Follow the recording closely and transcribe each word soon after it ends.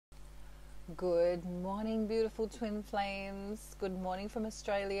Good morning, beautiful twin flames. Good morning from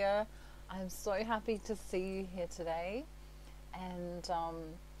Australia. I'm so happy to see you here today. And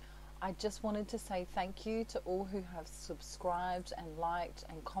I just wanted to say thank you to all who have subscribed and liked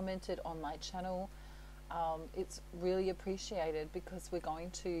and commented on my channel. It's really appreciated because we're going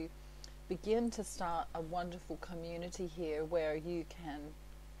to begin to start a wonderful community here where you can,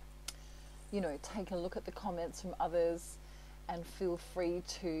 take a look at the comments from others and feel free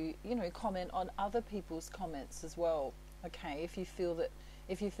to, comment on other people's comments as well. Okay, if you feel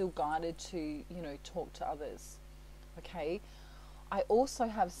guided to, talk to others. Okay. I also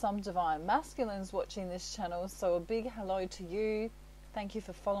have some divine masculines watching this channel, so a big hello to you. Thank you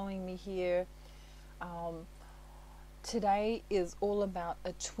for following me here. Today is all about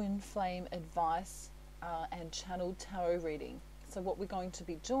a twin flame advice and channeled tarot reading. So what we're going to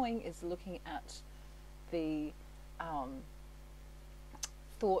be doing is looking at the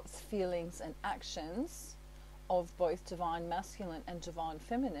thoughts, feelings and actions of both divine masculine and divine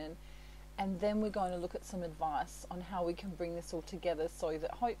feminine, and then we're going to look at some advice on how we can bring this all together so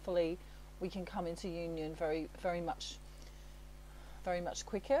that hopefully we can come into union very much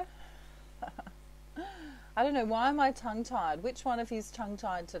quicker. I don't know, why am I tongue tied? Which one of you is tongue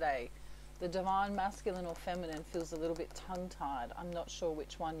tied today? The divine masculine or feminine feels a little bit tongue tied. I'm not sure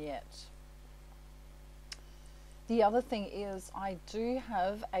which one yet. The other thing is I do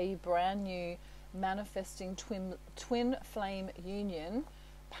have a brand new manifesting twin flame union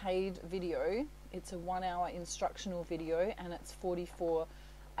paid video. It's a 1-hour instructional video and it's 44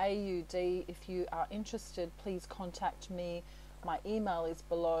 AUD. If you are interested, please contact me. My email is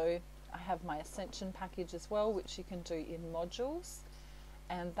below. I have my Ascension package as well, which you can do in modules,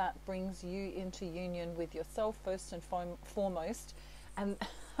 and that brings you into union with yourself first and foremost. And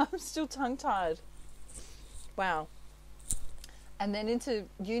I'm still tongue-tied. Wow. And then into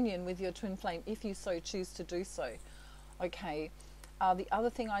union with your twin flame if you so choose to do so. Okay. The other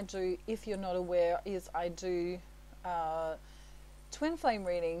thing I do, if you're not aware, is I do twin flame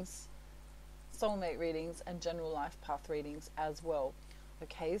readings, soulmate readings, and general life path readings as well.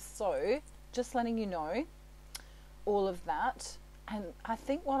 Okay, so just letting you know all of that. And I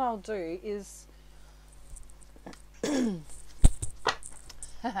think what I'll do is divine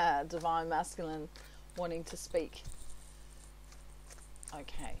masculine wanting to speak.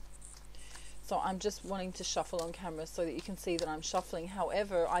 Okay. So I'm just wanting to shuffle on camera so that you can see that I'm shuffling.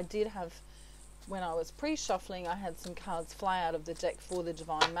 However, I did have, when I was pre-shuffling, I had some cards fly out of the deck for the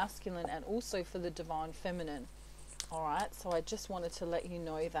divine masculine and also for the divine feminine. Alright, so I just wanted to let you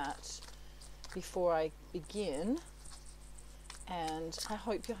know that before I begin. And I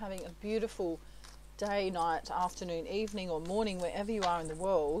hope you're having a beautiful day, night, afternoon, evening or morning, wherever you are in the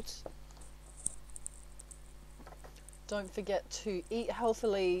world. Don't forget to eat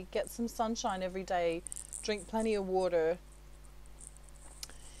healthily, get some sunshine every day, drink plenty of water,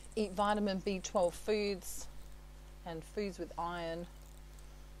 eat vitamin B12 foods and foods with iron,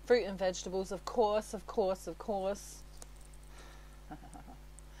 fruit and vegetables, of course,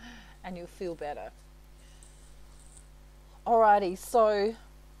 and you'll feel better. Alrighty, so,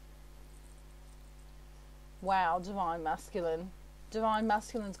 wow, divine masculine. Divine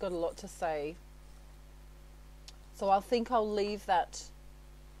masculine's got a lot to say. So I think I'll leave that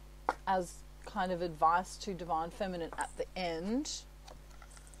as kind of advice to divine feminine at the end.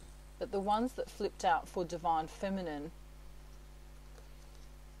 But the ones that flipped out for divine feminine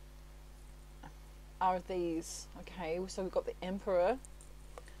are these. Okay, so we've got the Emperor,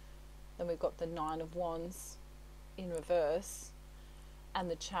 then we've got the Nine of Wands in reverse,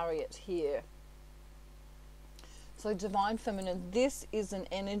 and the Chariot here. So divine feminine, this is an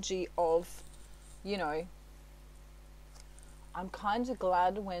energy of, I'm kind of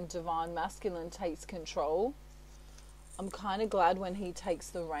glad when divine masculine takes control. I'm kind of glad when he takes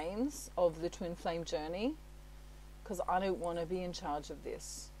the reins of the twin flame journey, because I don't want to be in charge of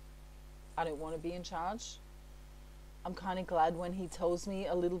this. I don't want to be in charge. I'm kind of glad when he tells me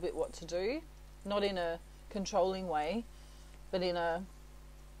a little bit what to do, not in a controlling way, but in a,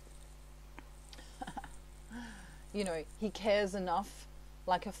 he cares enough,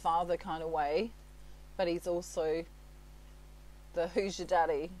 like a father kind of way, but he's also the who's your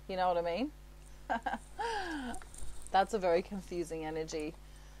daddy, you know what I mean? That's a very confusing energy,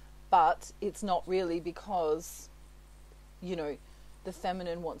 but it's not really, because the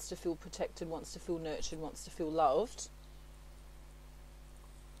feminine wants to feel protected, wants to feel nurtured, wants to feel loved,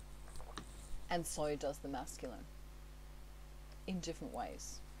 and so does the masculine in different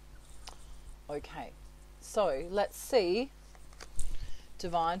ways. Okay, so let's see.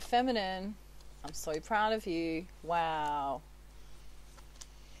 Divine feminine, I'm so proud of you. Wow.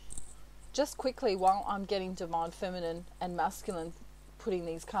 just quickly, while I'm getting divine feminine and masculine putting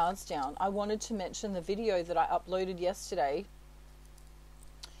these cards down, I wanted to mention the video that I uploaded yesterday.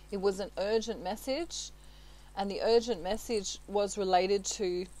 It was an urgent message, and the urgent message was related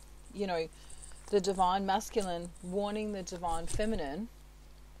to, you know, the divine masculine warning the divine feminine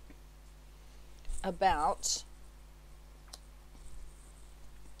about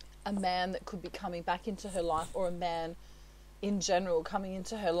a man that could be coming back into her life, or a man in general coming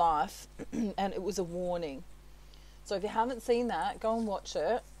into her life. And it was a warning. So if you haven't seen that, go and watch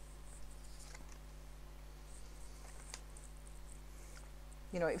it.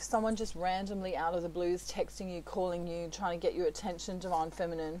 You know, if someone just randomly out of the blue is texting you, calling you, trying to get your attention, divine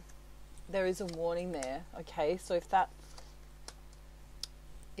feminine, there is a warning there. Okay, so if that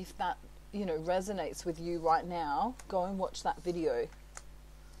you know, resonates with you right now, go and watch that video,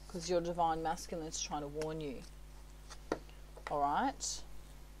 because your divine masculine is trying to warn you. All right.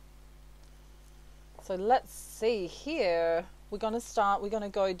 So let's see here. We're going to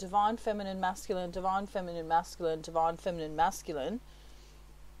go divine feminine masculine, divine feminine masculine, divine feminine masculine.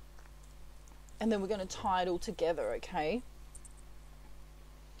 And then we're going to tie it all together, okay?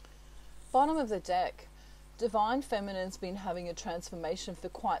 Bottom of the deck. Divine feminine's been having a transformation for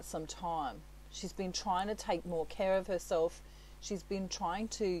quite some time. She's been trying to take more care of herself. She's been trying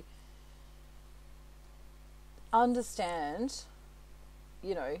to understand,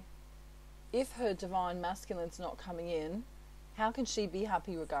 you know, if her divine masculine's not coming in, how can she be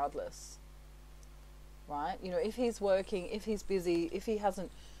happy regardless? Right? You know, if he's working, if he's busy, if he hasn't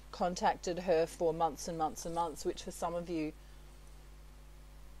contacted her for months and months and months, which for some of you,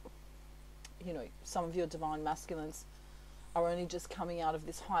 you know, some of your divine masculines are only just coming out of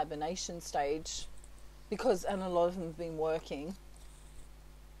this hibernation stage, because, and a lot of them have been working,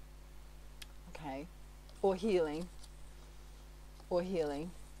 okay, or healing,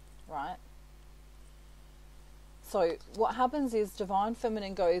 right? So what happens is divine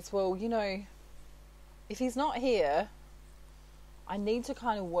feminine goes, well, you know, if he's not here, I need to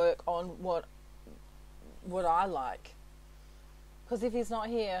kind of work on what I like, because if he's not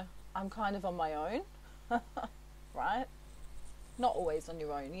here, I'm kind of on my own. Right? Not always on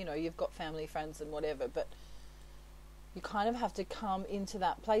your own, you know, you've got family, friends and whatever, but you kind of have to come into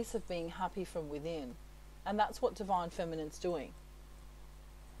that place of being happy from within. And that's what divine feminine's doing.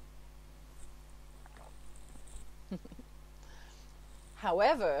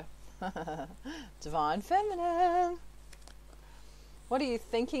 However, divine feminine, what are you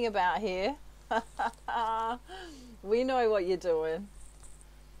thinking about here? We know what you're doing.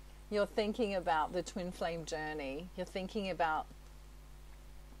 You're thinking about the twin flame journey. You're thinking about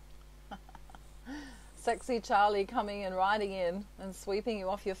sexy Charlie coming and riding in and sweeping you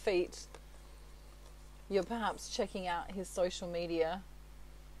off your feet. You're perhaps checking out his social media,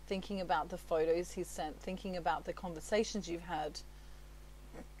 thinking about the photos he's sent, thinking about the conversations you've had.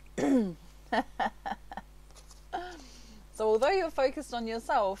 So although you're focused on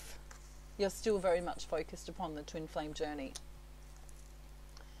yourself, you're still very much focused upon the twin flame journey.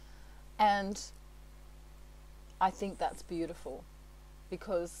 And I think that's beautiful,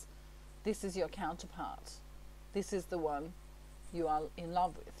 because this is your counterpart. This is the one you are in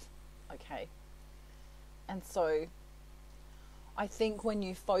love with, okay? And so I think when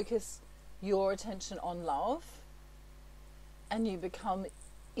you focus your attention on love and you become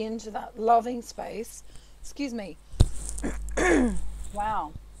into that loving space, excuse me,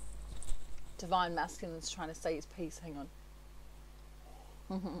 wow, divine masculine's trying to say his piece, hang on.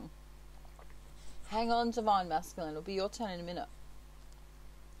 Hang on, divine masculine, it'll be your turn in a minute.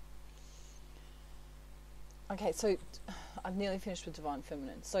 Okay, so I've nearly finished with divine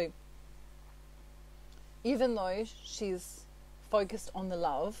feminine. So even though she's focused on the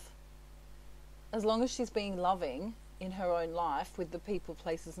love, as long as she's being loving in her own life with the people,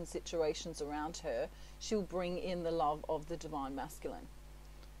 places and situations around her, she'll bring in the love of the divine masculine.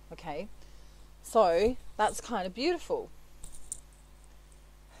 Okay, so that's kind of beautiful.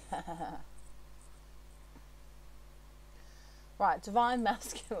 Right, divine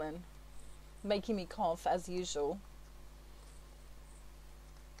masculine, making me cough as usual.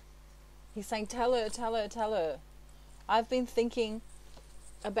 He's saying, tell her, tell her, tell her. I've been thinking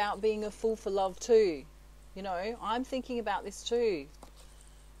about being a fool for love too. You know, I'm thinking about this too.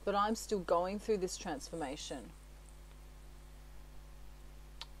 But I'm still going through this transformation.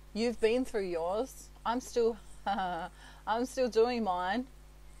 You've been through yours. I'm still doing mine.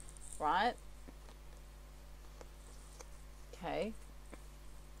 Right? Okay.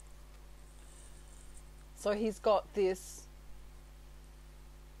 So he's got this,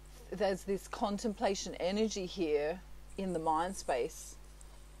 there's this contemplation energy here in the mind space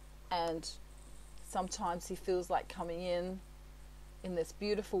And sometimes he feels like coming in this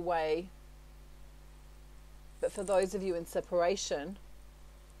beautiful way. But for those of you in separation,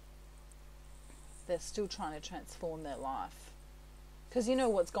 they're still trying to transform their life. Because you know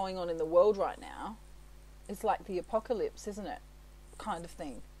what's going on in the world right now? It's like the apocalypse, isn't it? Kind of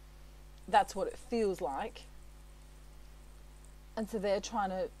thing. That's what it feels like. And so they're trying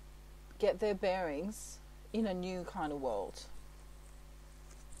to get their bearings in a new kind of world.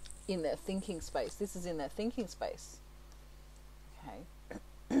 In their thinking space. This is in their thinking space.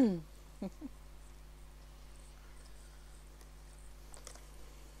 Okay.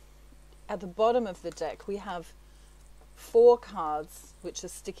 At the bottom of the deck, we have 4 cards which are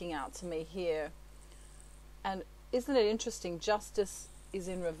sticking out to me here. And isn't it interesting? Justice is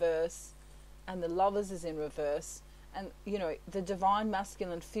in reverse and the Lovers is in reverse. And, you know, the Divine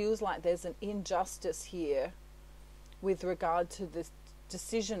Masculine feels like there's an injustice here with regard to this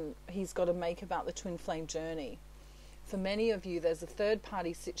decision he's got to make about the twin flame journey. For many of you, there's a third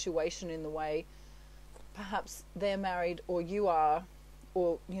party situation in the way. Perhaps they're married or you are,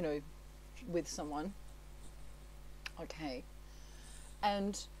 or, you know, with someone. Okay.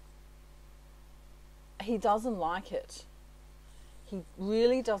 And he doesn't like it. He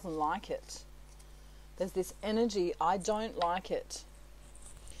really doesn't like it. There's this energy, I don't like it.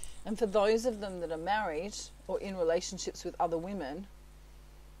 And for those of them that are married or in relationships with other women,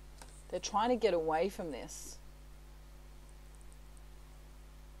 they're trying to get away from this.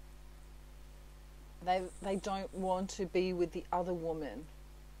 They don't want to be with the other woman.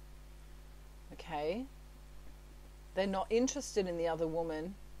 Okay? They're not interested in the other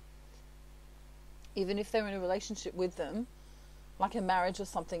woman. Even if they're in a relationship with them, like a marriage or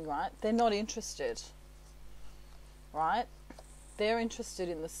something, right? They're not interested. Right? They're interested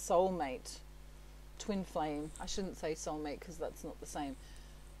in the soulmate, twin flame. I shouldn't say soulmate because that's not the same.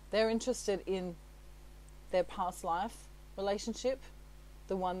 They're interested in their past life relationship,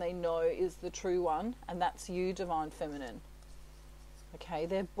 the one they know is the true one, and that's you, Divine Feminine. Okay,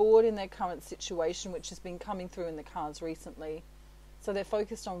 they're bored in their current situation, which has been coming through in the cards recently. So they're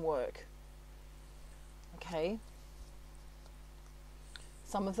focused on work. Okay.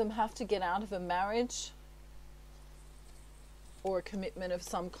 Some of them have to get out of a marriage or a commitment of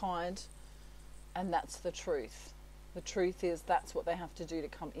some kind, and that's the truth. The truth is that's what they have to do to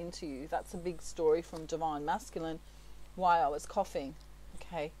come into you. That's a big story from Divine Masculine, why I was coughing.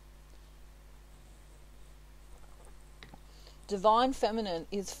 Okay. Divine Feminine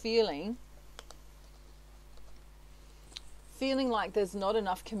is feeling like there's not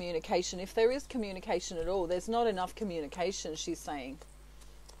enough communication. If there is communication at all, there's not enough communication, she's saying.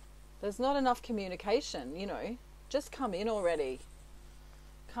 There's not enough communication, you know. Just come in already.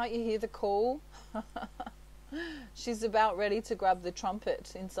 Can't you hear the call? She's about ready to grab the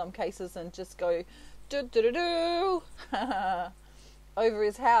trumpet in some cases and just go do-do-do-do over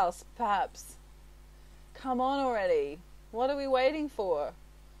his house, perhaps. Come on already. What are we waiting for?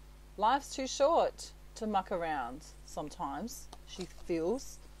 Life's too short to muck around sometimes, she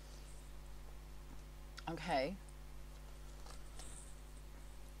feels. Okay.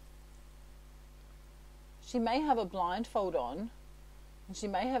 She may have a blindfold on, and she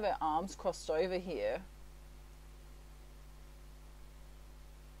may have her arms crossed over here.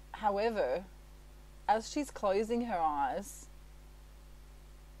 However, as she's closing her eyes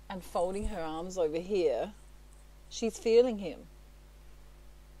and folding her arms over here, she's feeling him.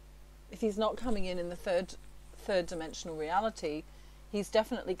 If he's not coming in the third dimensional reality, he's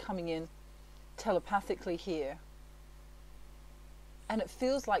definitely coming in telepathically here. And it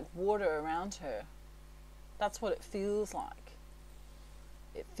feels like water around her. That's what it feels like.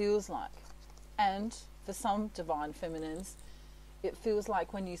 It feels like. And for some Divine Feminines, it feels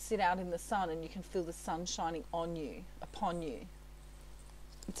like when you sit out in the sun and you can feel the sun shining on you, upon you.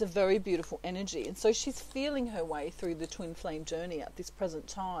 It's a very beautiful energy. And so she's feeling her way through the twin flame journey at this present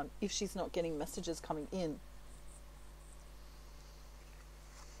time, if she's not getting messages coming in.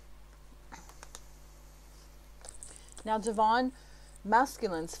 Now, Divine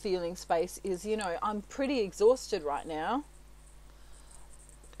Masculine's feeling space is, you know, I'm pretty exhausted right now.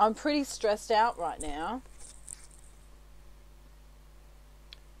 I'm pretty stressed out right now.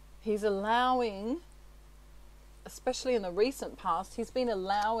 He's allowing, especially in the recent past, he's been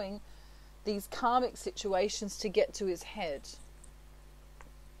allowing these karmic situations to get to his head.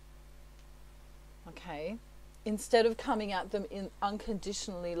 Okay? Instead of coming at them in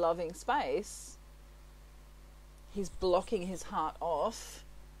unconditionally loving space, he's blocking his heart off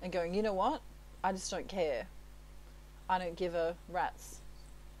and going, you know what? I just don't care. I don't give a rat's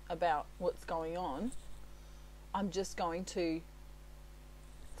about what's going on. I'm just going to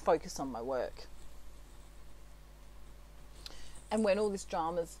focus on my work. And when all this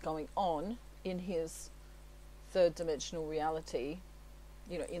drama's going on in his third dimensional reality,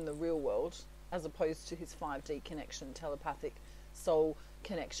 you know, in the real world, as opposed to his 5D connection, telepathic soul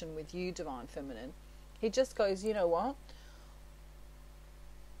connection with you, Divine Feminine, he just goes, you know what?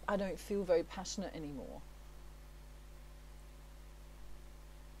 I don't feel very passionate anymore.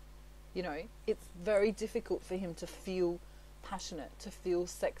 You know, it's very difficult for him to feel passionate, to feel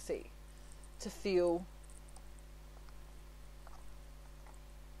sexy, to feel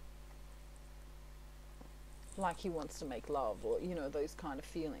like he wants to make love, or, you know, those kind of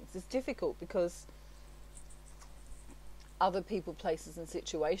feelings. It's difficult because other people, places and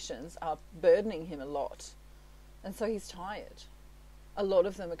situations are burdening him a lot, and so he's tired. A lot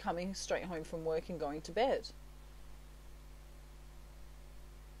of them are coming straight home from work and going to bed.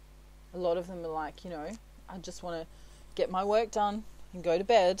 A lot of them are like, you know, I just want to get my work done and go to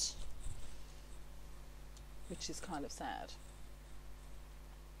bed, which is kind of sad.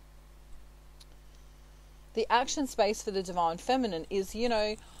 The action space for the Divine Feminine is, you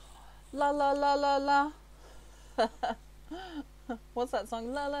know, la la la la la. What's that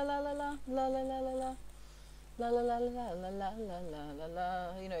song? La la la la la la la la la la. La la la la la la la la la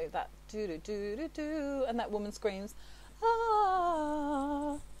la. You know, that do do do do do, and that woman screams,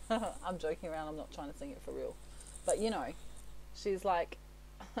 ah. I'm joking around, I'm not trying to sing it for real. But you know, she's like,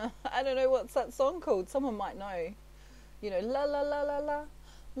 I don't know what's that song called, someone might know. You know, la la la la la,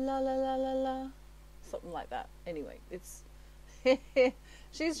 la la la la la, something like that. Anyway, it's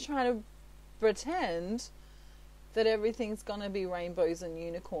she's trying to pretend that everything's gonna be rainbows and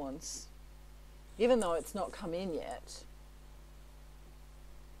unicorns, even though it's not come in yet.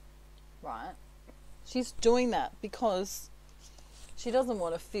 Right? She's doing that because she doesn't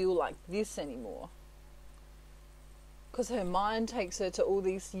want to feel like this anymore. Because her mind takes her to all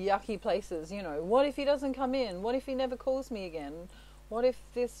these yucky places, you know. What if he doesn't come in? What if he never calls me again? What if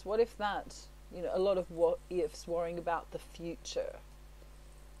this? What if that? You know, a lot of what ifs, worrying about the future.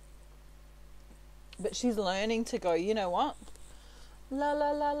 But she's learning to go, you know what? La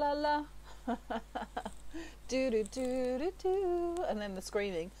la la la la. Do do do do do. And then the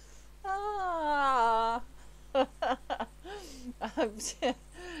screaming. Ah.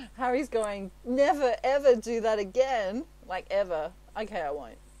 Harry's going, never ever do that again. Like, ever. Okay, I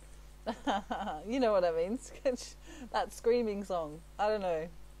won't. You know what I mean? That screaming song. I don't know.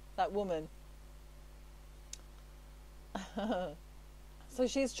 That woman. So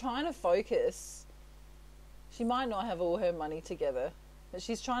she's trying to focus. She might not have all her money together, but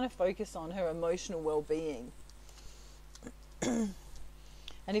she's trying to focus on her emotional well-being.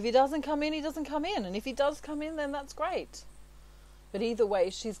 And if he doesn't come in, he doesn't come in. And if he does come in, then that's great. But either way,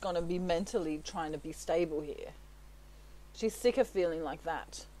 she's going to be mentally trying to be stable here. She's sick of feeling like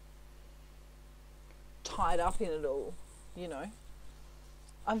that. Tied up in it all, you know.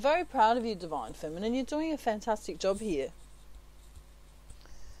 I'm very proud of you, Divine Feminine. You're doing a fantastic job here.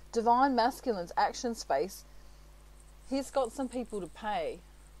 Divine Masculine's action space. He's got some people to pay.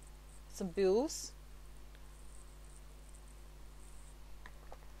 Some bills.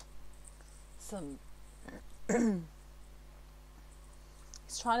 He's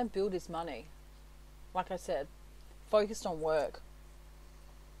trying to build his money. Like I said, focused on work.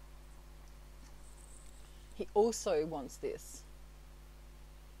 He also wants this.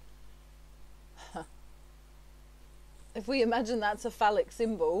 If we imagine that's a phallic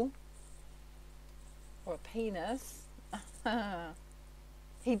symbol or a penis,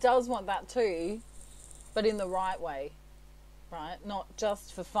 he does want that too, but in the right way, right? Not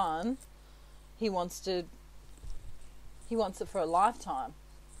just for fun. He wants it for a lifetime.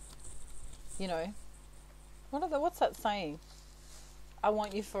 You know, what's that saying? I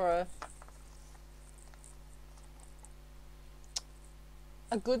want you for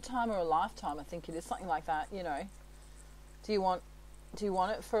a good time or a lifetime, I think it is, something like that, you know. Do you want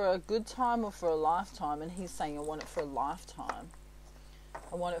it for a good time or for a lifetime? And he's saying, I want it for a lifetime.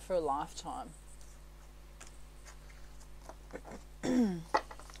 I want it for a lifetime.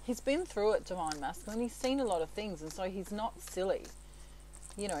 He's been through it, Divine Masculine. He's seen a lot of things, and so he's not silly.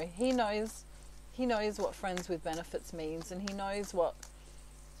 You know, he knows what friends with benefits means, and he knows what,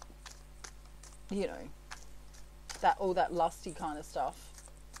 you know, that all that lusty kind of stuff.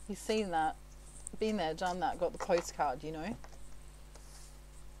 He's seen that, been there, done that, got the postcard, you know.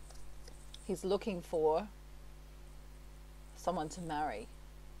 He's looking for someone to marry,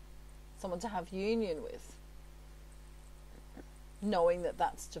 someone to have union with, knowing that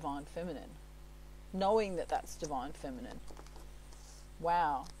that's Divine Feminine. Knowing that that's Divine Feminine.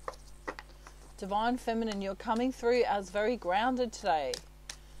 Wow. Divine Feminine, you're coming through as very grounded today.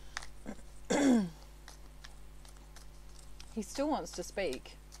 He still wants to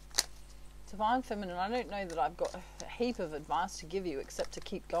speak. Divine Feminine, I don't know that I've got a heap of advice to give you except to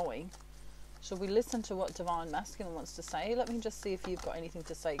keep going. Shall we listen to what Divine Masculine wants to say? Let me just see if you've got anything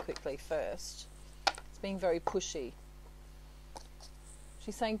to say quickly first. It's being very pushy.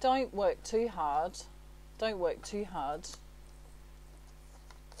 She's saying, don't work too hard. Don't work too hard.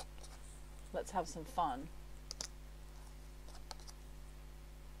 Let's have some fun.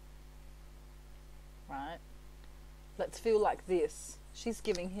 Right? Let's feel like this. She's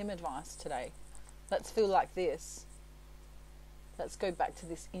giving him advice today. Let's feel like this. Let's go back to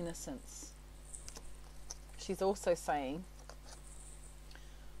this innocence. She's also saying,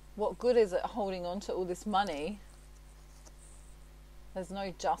 what good is it holding on to all this money? There's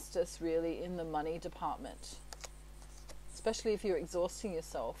no justice really in the money department, especially if you're exhausting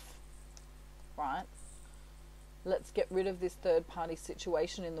yourself, right? Let's get rid of this third party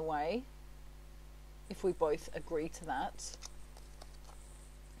situation in the way, if we both agree to that.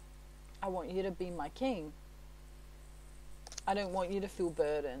 I want you to be my king. I don't want you to feel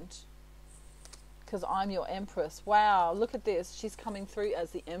burdened, because I'm your empress. Wow, look at this. She's coming through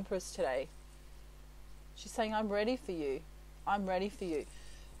as the empress today. She's saying, I'm ready for you. I'm ready for you.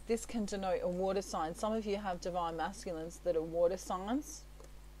 This can denote a water sign. Some of you have divine masculines that are water signs.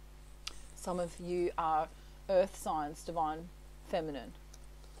 Some of you are earth signs, divine feminine.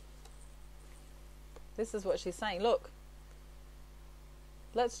 This is what she's saying. Look,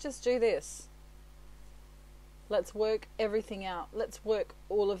 let's just do this. Let's work everything out. Let's work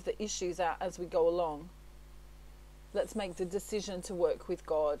all of the issues out as we go along. Let's make the decision to work with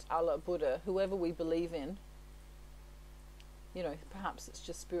God, Allah, Buddha, whoever we believe in. You know, perhaps it's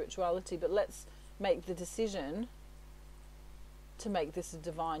just spirituality, but let's make the decision to make this a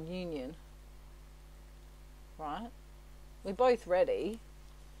divine union. Right? We're both ready.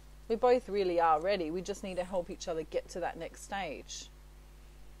 We both really are ready. We just need to help each other get to that next stage.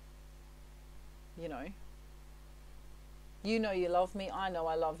 You know you love me. I know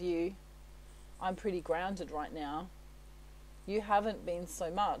I love you. I'm pretty grounded right now. You haven't been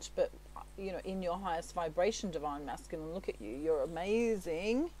so much, but you know, in your highest vibration, divine masculine, look at you. You're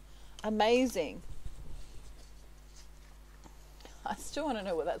amazing. Amazing. I still want to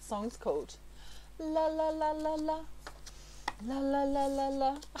know what that song's called. La la la la la. La la la la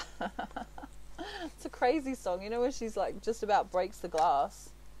la. It's a crazy song, you know, where she's like just about breaks the glass.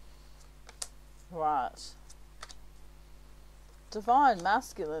 Right. Divine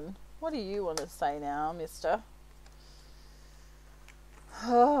masculine, what do you want to say now, mister?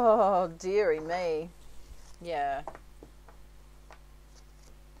 Oh, dearie me. Yeah.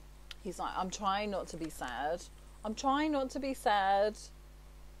 He's like, I'm trying not to be sad. I'm trying not to be sad.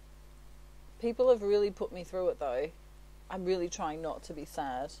 People have really put me through it though. I'm really trying not to be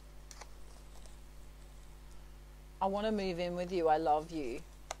sad. I want to move in with you. I love you.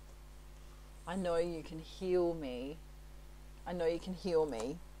 I know you can heal me. I know you can heal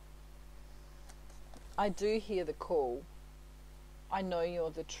me. I do hear the call. I know you're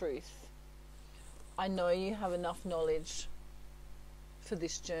the truth. I know you have enough knowledge for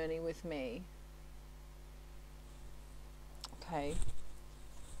this journey with me. Okay.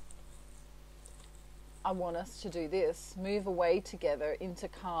 I want us to do this. Move away together into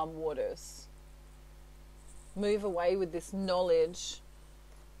calm waters. Move away with this knowledge.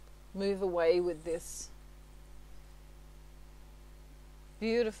 Move away with this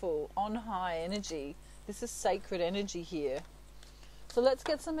beautiful, on high energy. This is sacred energy here. So let's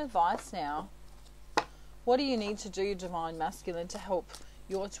get some advice now. What do you need to do, divine masculine, to help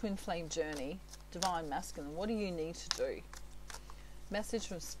your twin flame journey? Divine masculine, what do you need to do? Message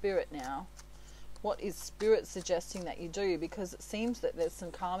from spirit now. What is spirit suggesting that you do? Because it seems that there's some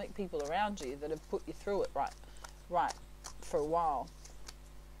karmic people around you that have put you through it right for a while.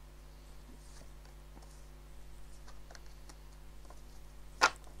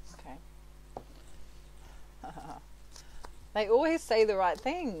 Okay. They always say the right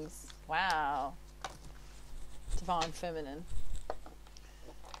things. Wow. Divine feminine.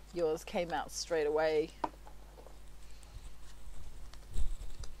 Yours came out straight away.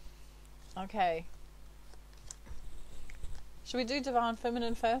 Okay. Should we do divine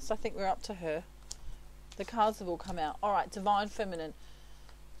feminine first? I think we're up to her. The cards have all come out. Alright, divine feminine.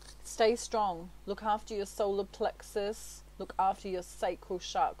 Stay strong. Look after your solar plexus. Look after your sacral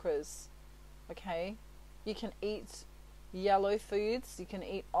chakras. Okay? You can eat yellow foods. You can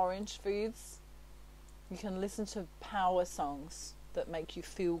eat orange foods. You can listen to power songs that make you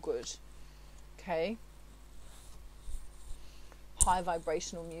feel good. Okay? High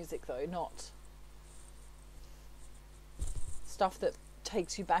vibrational music though, not stuff that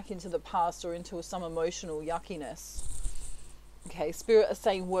takes you back into the past or into some emotional yuckiness. Okay, Spirit are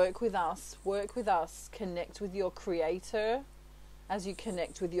saying work with us, connect with your Creator. As you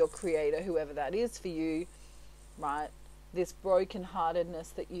connect with your Creator, whoever that is for you, right, this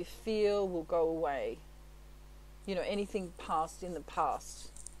brokenheartedness that you feel will go away. You know, anything past in the past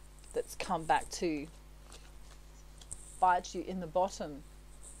that's come back to bite you in the bottom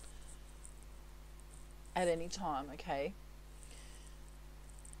at any time, okay?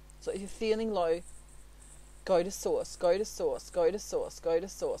 So if you're feeling low, go to source, go to source, go to source, go to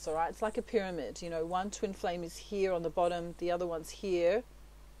source, all right? It's like a pyramid, you know, one twin flame is here on the bottom, the other one's here,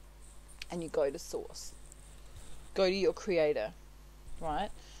 and you go to source. Go to your Creator, right?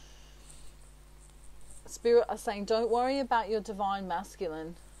 Spirit are saying, don't worry about your divine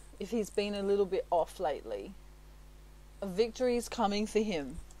masculine if he's been a little bit off lately. A victory is coming for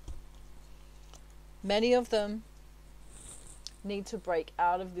him. Many of them need to break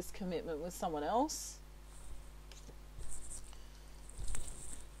out of this commitment with someone else.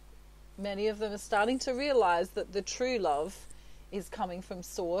 Many of them are starting to realize that the true love is coming from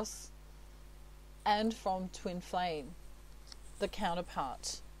source and from twin flame, the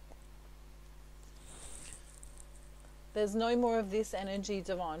counterpart. There's no more of this energy,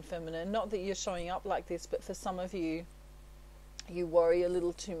 divine feminine. Not that you're showing up like this, but for some of you, you worry a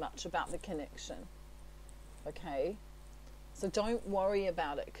little too much about the connection. Okay? So don't worry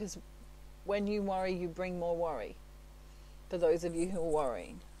about it, because when you worry, you bring more worry. For those of you who are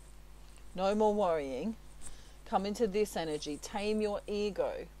worrying. No more worrying. Come into this energy. Tame your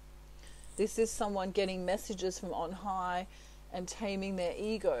ego. This is someone getting messages from on high and taming their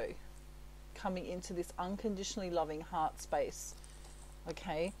ego. Coming into this unconditionally loving heart space.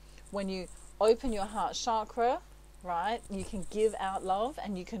 Okay? When you open your heart chakra, right, you can give out love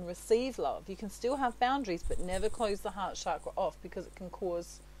and you can receive love. You can still have boundaries, but never close the heart chakra off, because it can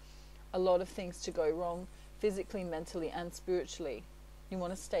cause a lot of things to go wrong physically, mentally, and spiritually. You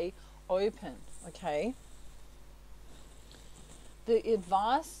want to stay open, okay? The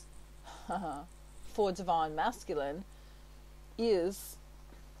advice for divine masculine is,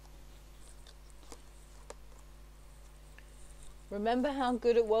 remember how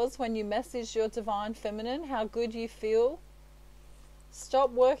good it was when you messaged your divine feminine, how good you feel?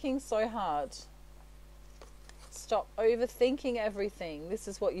 Stop working so hard. Stop overthinking everything. This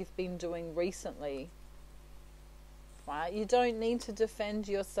is what you've been doing recently. Right? You don't need to defend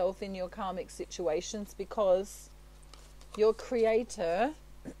yourself in your karmic situations, because your Creator,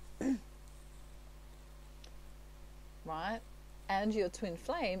 right, and your twin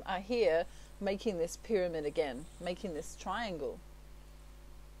flame are here making this pyramid again, making this triangle.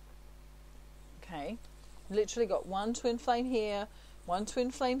 Okay? Literally got one twin flame here, one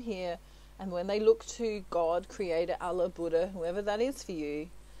twin flame here, and when they look to God, Creator, Allah, Buddha, whoever that is for you,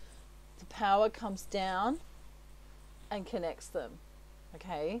 the power comes down and connects them.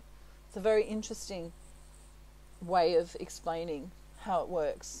 Okay? It's a very interesting way of explaining how it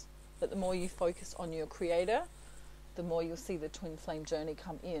works. But the more you focus on your Creator, the more you'll see the twin flame journey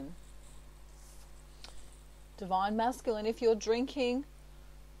come in. Divine masculine, if you're drinking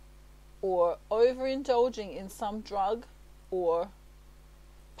or overindulging in some drug or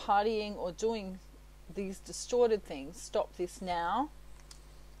partying or doing these distorted things, stop this now.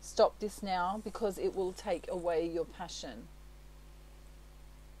 Stop this now, because it will take away your passion.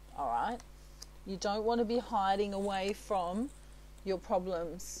 Alright? You don't want to be hiding away from your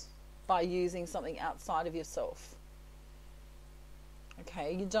problems by using something outside of yourself.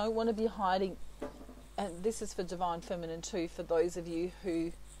 Okay? You don't want to be hiding, and this is for divine feminine too, for those of you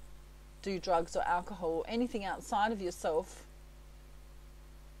who do drugs or alcohol or anything outside of yourself.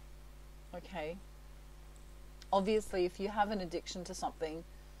 Okay? Obviously, if you have an addiction to something,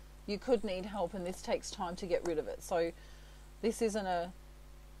 you could need help, and this takes time to get rid of it. So this isn't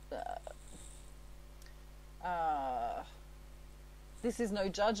this is no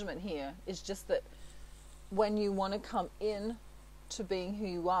judgment here. It's just that when you want to come in to being who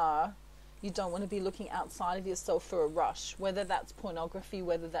you are, you don't want to be looking outside of yourself for a rush, whether that's pornography,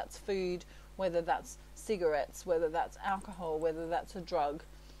 whether that's food, whether that's cigarettes, whether that's alcohol, whether that's a drug,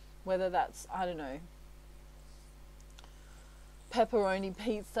 whether that's, I don't know, pepperoni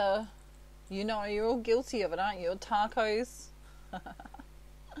pizza. You know, you're all guilty of it, aren't you? Or tacos.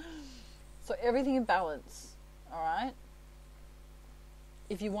 So everything in balance. Alright?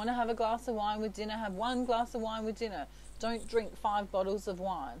 If you want to have a glass of wine with dinner, have one glass of wine with dinner. Don't drink 5 bottles of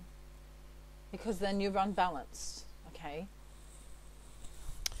wine, because then you're unbalanced. Okay?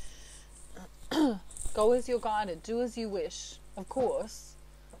 Go as you're guided. Do as you wish, of course.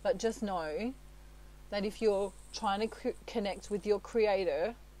 But just know that if you're trying to connect with your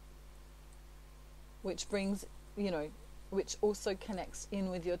creator, which brings, which also connects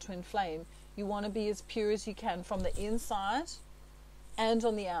in with your twin flame, you want to be as pure as you can from the inside and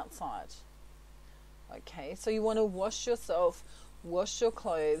on the outside. Okay, so you want to wash yourself, wash your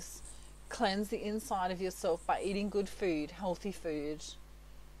clothes, cleanse the inside of yourself by eating good food, healthy food,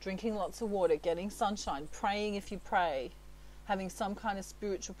 drinking lots of water, getting sunshine, praying if you pray, having some kind of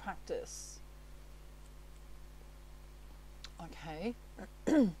spiritual practice. Okay.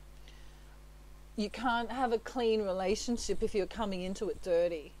 You can't have a clean relationship if you're coming into it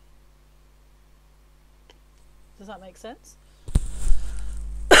dirty. Does that make sense?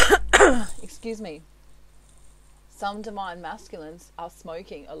 Excuse me. Some divine masculines are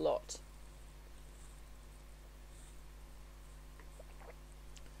smoking a lot.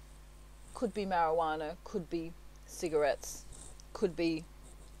 Could be marijuana, could be cigarettes, could be,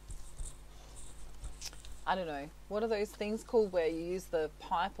 I don't know, what are those things called where you use the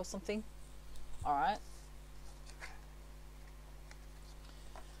pipe or something? Alright.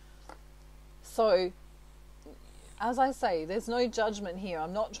 So, as I say, there's no judgment here.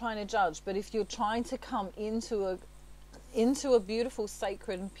 I'm not trying to judge, but if you're trying to come into a beautiful,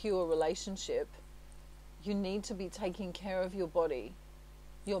 sacred and pure relationship, you need to be taking care of your body,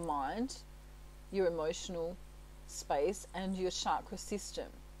 your mind, your emotional space and your chakra system.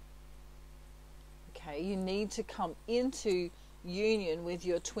 Okay, you need to come into union with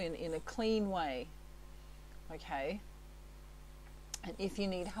your twin in a clean way. Okay, and if you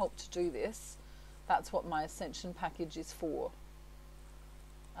need help to do this, that's what my Ascension package is for.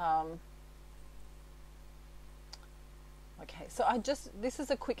 Okay, so this is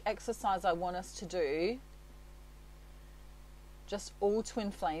a quick exercise I want us to do. Just all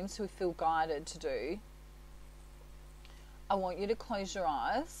twin flames who feel guided to do. I want you to close your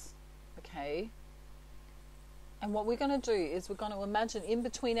eyes, okay? And what we're going to do is we're going to imagine in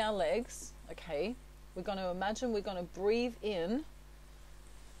between our legs, okay? We're going to imagine we're going to breathe in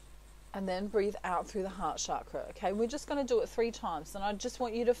and then breathe out through the heart chakra, okay? We're just going to do it 3 times, and I just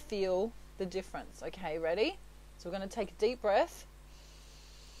want you to feel the difference, okay? Ready? So we're going to take a deep breath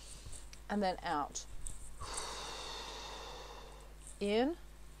and then out. In,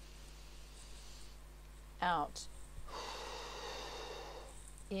 out,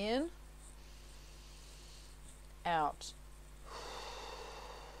 in, out.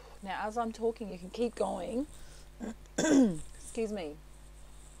 Now, as I'm talking, you can keep going. Excuse me.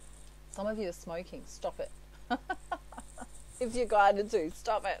 Some of you are smoking. Stop it. If you're guided to,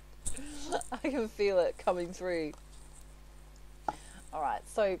 stop it. I can feel it coming through. All right,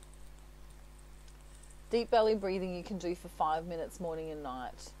 so deep belly breathing you can do for 5 minutes morning and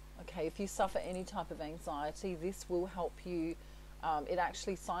night. Okay, if you suffer any type of anxiety, this will help you. It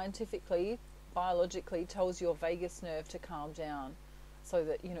actually scientifically, biologically tells your vagus nerve to calm down, so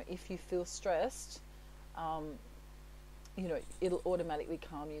that, if you feel stressed, it'll automatically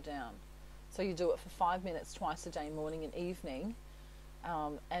calm you down. So you do it for 5 minutes twice a day, morning and evening,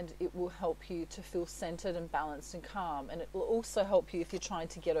 and it will help you to feel centered and balanced and calm. And it will also help you if you're trying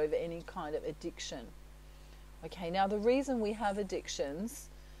to get over any kind of addiction. Okay, now the reason we have addictions,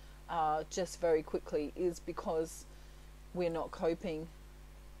 just very quickly, is because we're not coping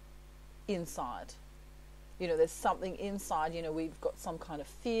inside. There's something inside, we've got some kind of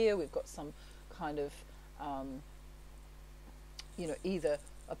fear, we've got some kind of, either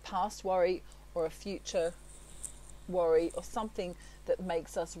a past worry or a future worry or something that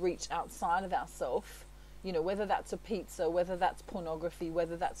makes us reach outside of ourselves, whether that's a pizza, whether that's pornography,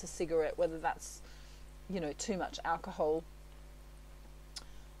 whether that's a cigarette, whether that's, too much alcohol.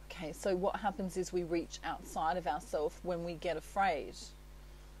 Okay, so what happens is we reach outside of ourselves when we get afraid,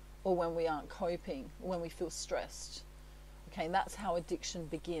 or when we aren't coping, or when we feel stressed. Okay, and that's how addiction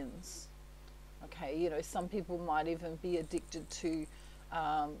begins. Okay, some people might even be addicted to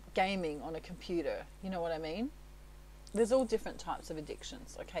gaming on a computer. You know what I mean? There's all different types of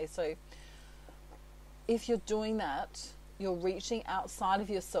addictions. Okay, so if you're doing that, you're reaching outside of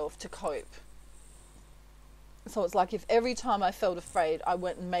yourself to cope. So it's like if every time I felt afraid, I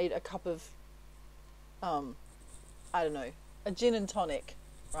went and made a cup of, I don't know, a gin and tonic,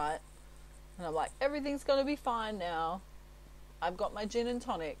 right? And I'm like, everything's going to be fine now. I've got my gin and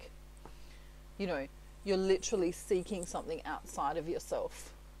tonic. You're literally seeking something outside of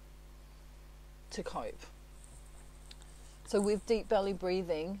yourself to cope. So with deep belly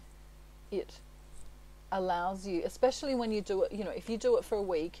breathing, it allows you, especially when you do it, if you do it for a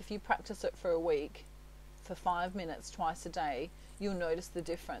week, if you practice it for a week, for 5 minutes twice a day, you'll notice the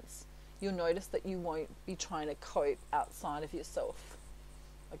difference. You'll notice that you won't be trying to cope outside of yourself,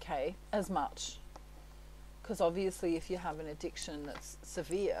 okay, as much. because obviously if you have an addiction that's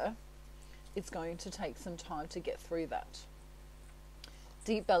severe, it's going to take some time to get through that.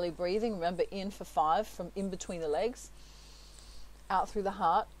 Deep belly breathing. Remember, in for 5 from in between the legs, out through the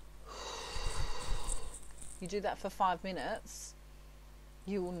heart. You do that for 5 minutes,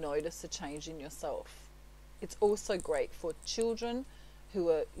 you will notice a change in yourself. It's also great for children who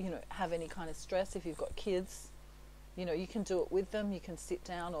are, have any kind of stress. If you've got kids, you can do it with them. You can sit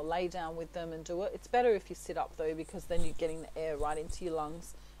down or lay down with them and do it. It's better if you sit up though, because then you're getting the air right into your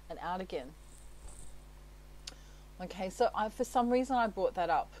lungs and out again. Okay, so for some reason I brought that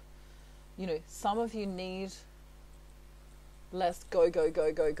up. Some of you need less go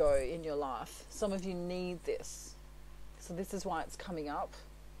in your life. Some of you need this. So this is why it's coming up.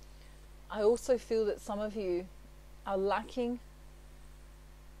 I also feel that some of you are lacking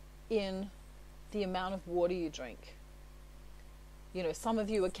in the amount of water you drink. Some of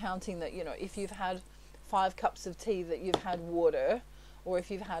you are counting that, if you've had 5 cups of tea, that you've had water, or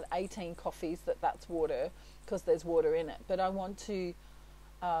if you've had 18 coffees, that's water, because there's water in it. But I want to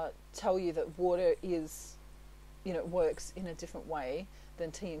tell you that water is, works in a different way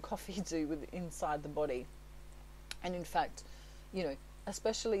than tea and coffee do inside the body. And in fact,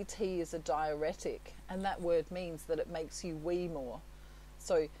 especially tea is a diuretic, and that word means that it makes you wee more.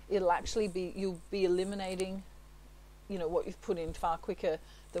 So it'll actually you'll be eliminating, what you've put in far quicker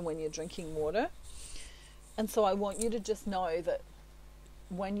than when you're drinking water. And so I want you to just know that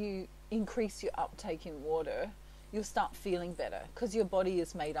when you increase your uptake in water, you'll start feeling better, because your body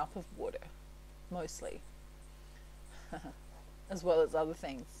is made up of water, mostly, as well as other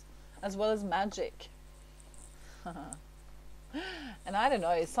things, as well as magic. And I don't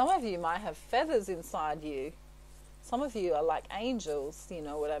know, some of you might have feathers inside you. Some of you are like angels, you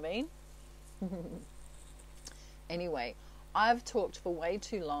know what I mean? Anyway, I've talked for way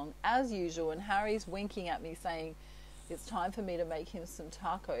too long, as usual, and Harry's winking at me saying it's time for me to make him some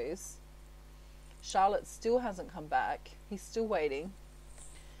tacos. Charlotte still hasn't come back. He's still waiting.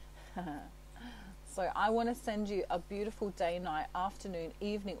 So I want to send you a beautiful day, night, afternoon,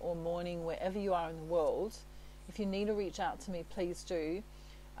 evening, or morning, wherever you are in the world. If you need to reach out to me, please do.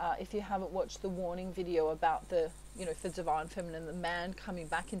 If you haven't watched the warning video about for Divine Feminine, the man coming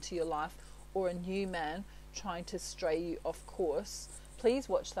back into your life, or a new man trying to stray you off course, please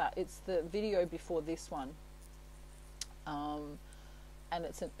watch that. It's the video before this one. And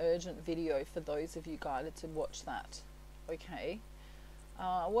it's an urgent video for those of you guided to watch that. Okay.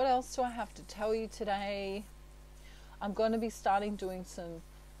 What else do I have to tell you today? I'm going to be starting doing some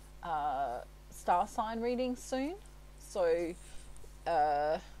star sign readings soon. So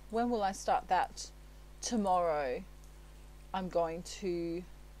when will I start that? Tomorrow. I'm going to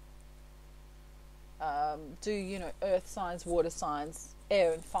do, earth signs, water signs,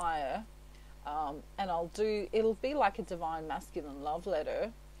 air and fire. And it'll be like a divine masculine love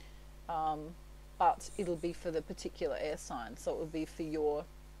letter, but it'll be for the particular air sign. So it will be for your,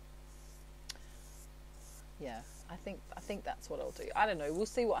 I think that's what I'll do. I don't know, we'll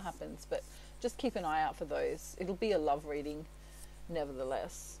see what happens, but just keep an eye out for those. It'll be a love reading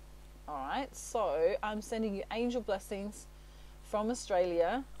nevertheless. Alright, so I'm sending you angel blessings from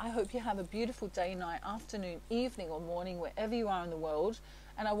Australia. I hope you have a beautiful day, night, afternoon, evening, or morning, wherever you are in the world.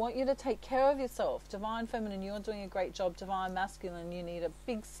 And I want you to take care of yourself. Divine Feminine, you're doing a great job. Divine Masculine, you need a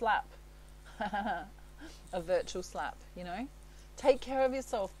big slap. A virtual slap, Take care of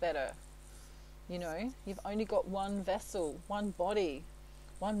yourself better. You've only got one vessel, one body,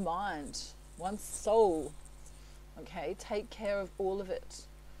 one mind, one soul. Okay, take care of all of it.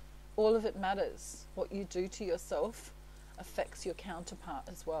 All of it matters. What you do to yourself affects your counterpart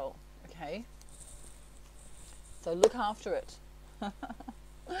as well. Okay? So look after it.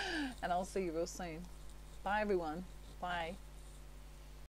 And I'll see you real soon. Bye everyone. Bye.